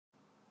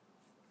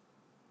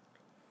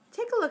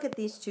take a look at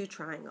these two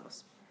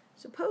triangles.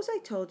 Suppose I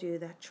told you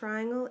that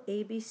triangle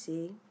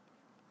ABC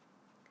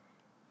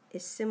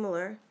is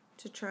similar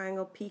to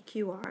triangle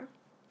PQR,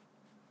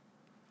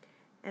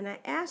 and I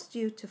asked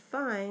you to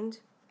find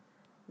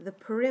the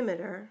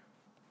perimeter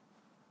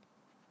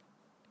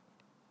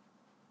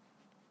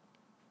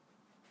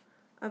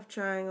of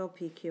triangle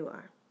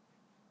PQR.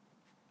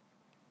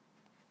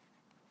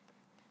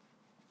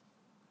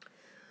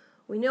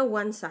 We know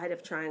one side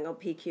of triangle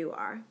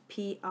PQR,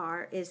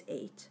 PR is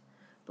 8,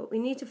 but we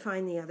need to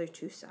find the other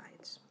two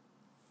sides.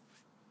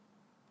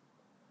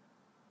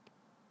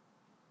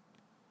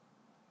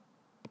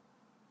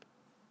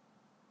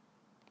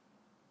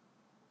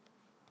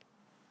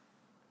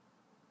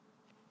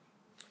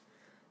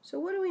 So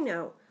what do we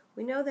know?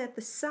 We know that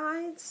the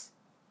sides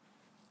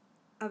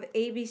of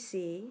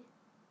ABC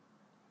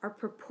are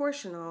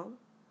proportional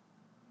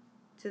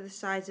to the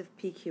sides of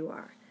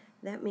PQR.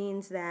 That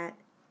means that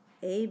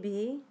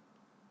AB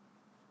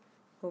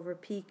over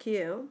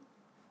PQ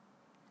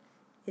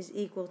is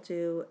equal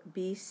to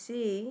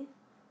BC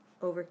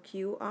over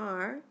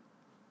QR,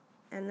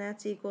 and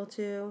that's equal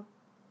to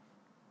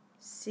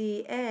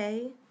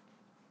CA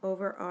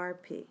over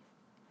RP.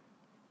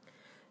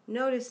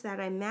 Notice that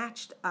I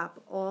matched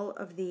up all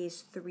of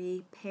these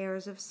three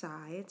pairs of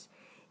sides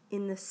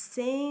in the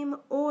same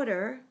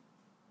order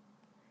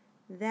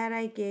that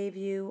I gave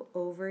you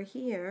over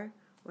here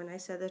when I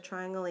said the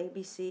triangle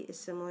ABC is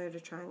similar to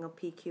triangle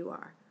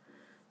PQR.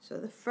 So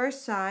the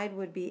first side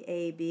would be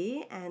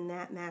AB, and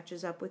that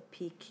matches up with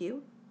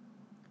PQ.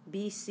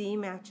 BC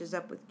matches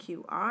up with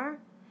QR,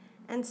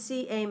 and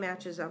CA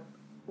matches up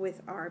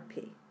with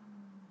RP.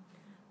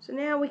 So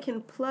now we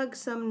can plug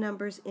some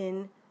numbers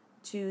in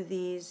to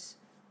these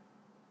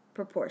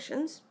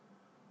proportions.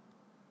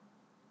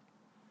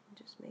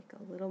 Just make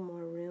a little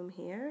more room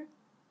here.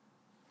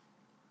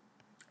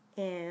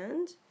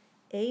 And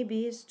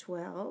AB is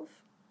 12.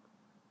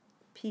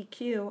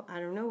 PQ, I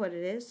don't know what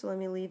it is, so let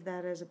me leave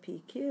that as a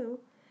PQ.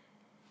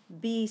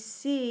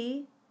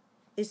 BC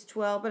is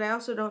 12, but I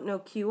also don't know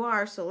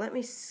QR, so let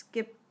me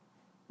skip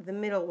the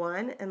middle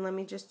one and let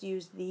me just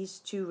use these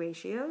two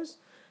ratios.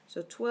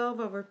 So 12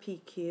 over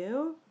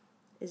PQ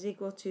is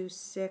equal to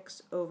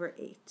 6 over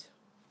 8.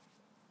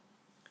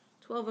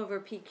 12 over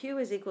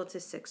PQ is equal to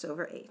 6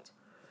 over 8.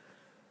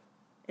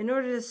 In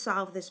order to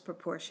solve this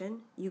proportion,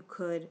 you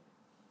could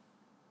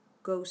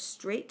go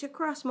straight to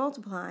cross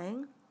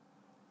multiplying,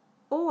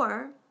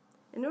 or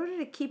in order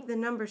to keep the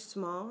numbers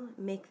small,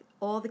 make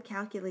all the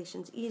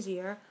calculations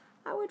easier,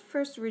 I would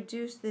first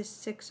reduce this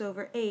 6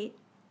 over 8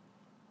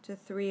 to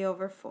 3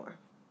 over 4.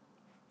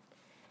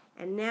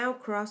 And now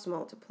cross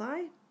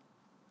multiply.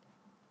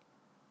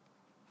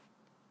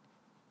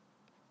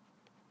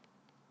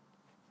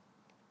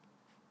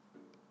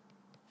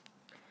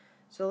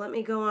 So let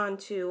me go on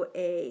to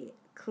a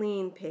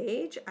clean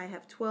page. I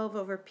have 12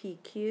 over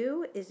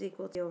PQ is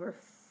equal to over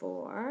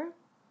 4.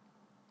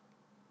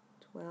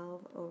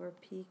 12 over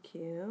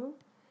PQ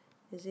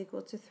is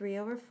equal to 3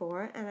 over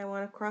 4, and I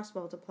want to cross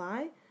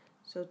multiply.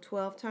 So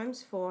 12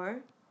 times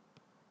 4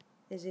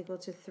 is equal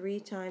to 3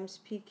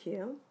 times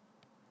PQ.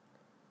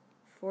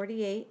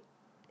 48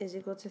 is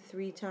equal to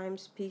 3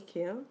 times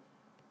PQ.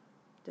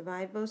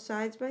 Divide both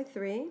sides by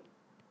 3.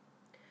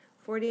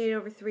 48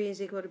 over 3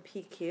 is equal to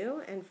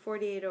PQ, and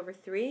 48 over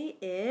 3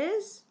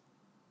 is,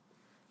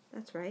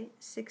 that's right,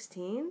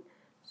 16.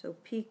 So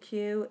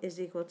PQ is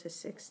equal to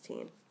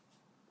 16.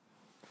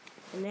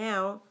 And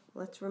now,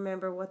 let's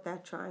remember what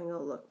that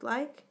triangle looked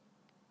like.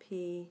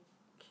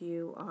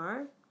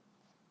 PQR.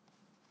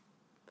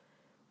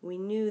 We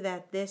knew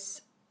that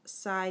this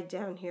side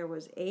down here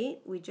was 8.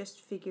 We just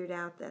figured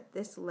out that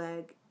this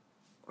leg,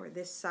 or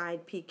this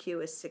side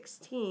PQ, is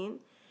 16.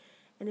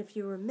 And if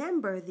you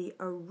remember the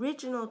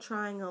original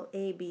triangle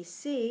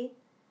ABC,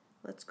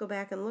 let's go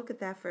back and look at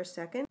that for a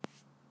second.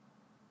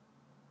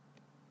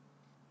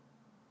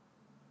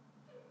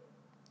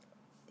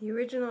 The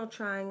original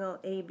triangle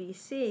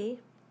ABC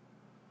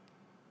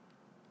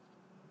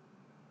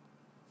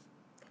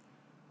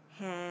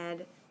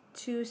had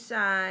two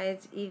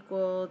sides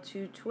equal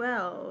to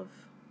 12,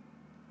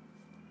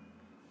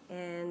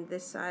 and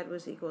this side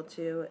was equal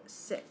to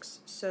 6.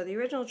 So the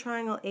original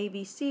triangle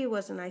ABC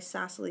was an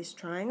isosceles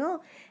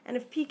triangle, and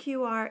if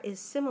PQR is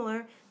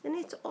similar, then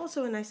it's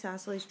also an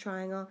isosceles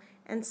triangle,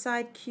 and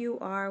side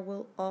QR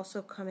will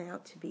also come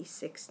out to be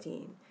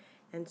 16.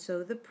 And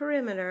so the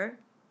perimeter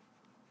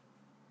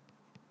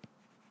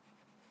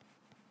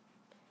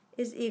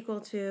is equal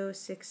to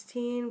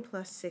 16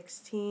 plus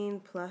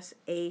 16 plus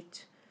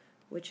 8,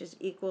 which is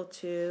equal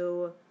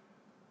to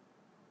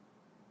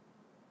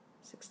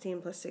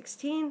 16 plus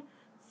 16,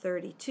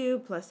 32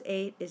 plus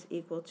 8 is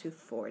equal to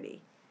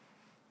 40.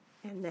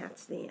 And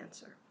that's the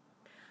answer.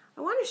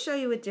 I want to show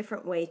you a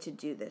different way to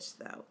do this,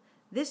 though.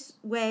 This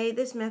way,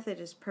 this method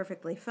is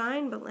perfectly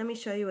fine, but let me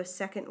show you a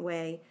second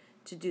way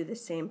to do the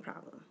same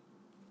problem.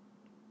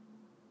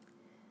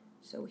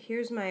 So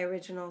here's my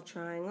original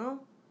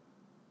triangle,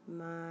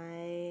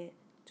 my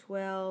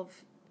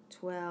 12,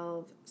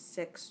 12,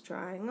 6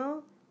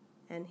 triangle,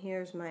 and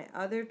here's my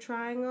other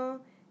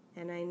triangle,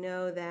 and I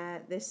know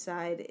that this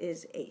side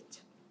is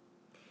 8.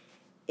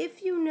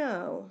 If you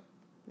know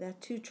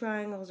that two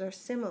triangles are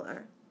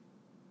similar,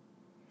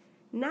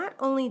 not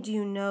only do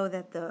you know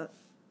that the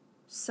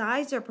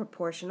sides are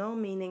proportional,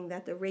 meaning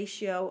that the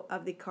ratio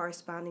of the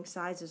corresponding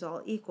sides is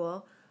all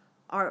equal,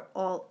 are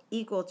all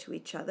equal to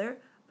each other,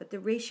 but the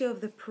ratio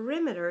of the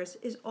perimeters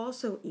is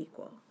also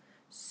equal.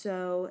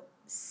 So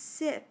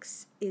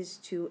 6 is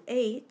to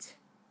 8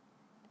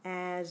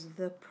 as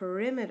the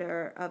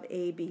perimeter of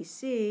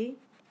ABC,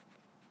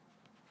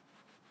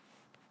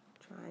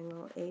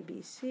 triangle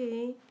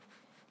ABC,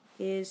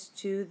 is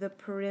to the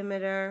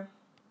perimeter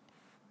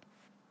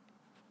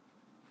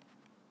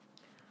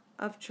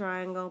of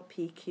triangle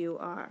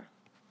PQR.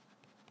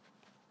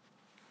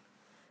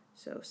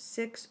 So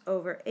 6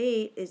 over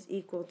 8 is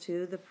equal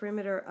to the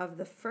perimeter of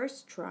the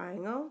first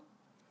triangle.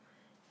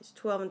 It's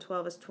 12 and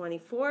 12 is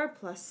 24,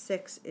 plus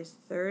 6 is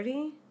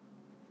 30.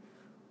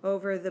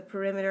 Over the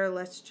perimeter,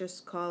 let's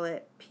just call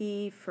it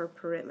P for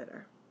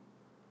perimeter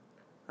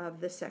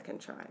of the second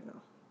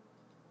triangle.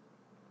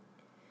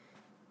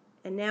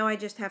 And now I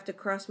just have to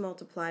cross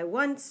multiply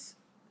once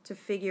to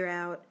figure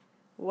out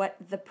what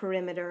the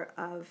perimeter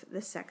of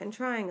the second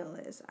triangle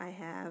is. I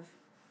have,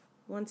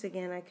 once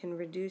again, I can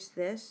reduce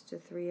this to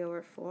 3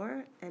 over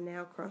 4 and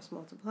now cross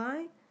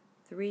multiply.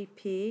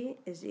 3P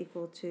is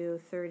equal to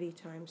 30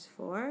 times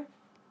 4.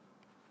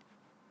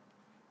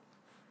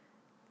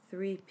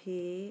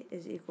 3P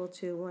is equal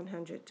to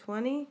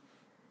 120.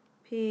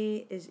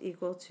 P is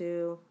equal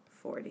to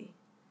 40.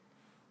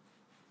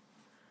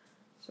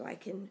 So I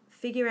can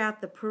figure out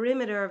the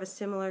perimeter of a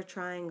similar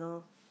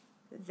triangle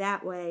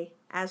that way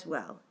as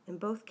well. In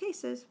both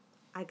cases,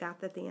 I got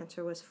that the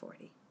answer was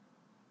 40.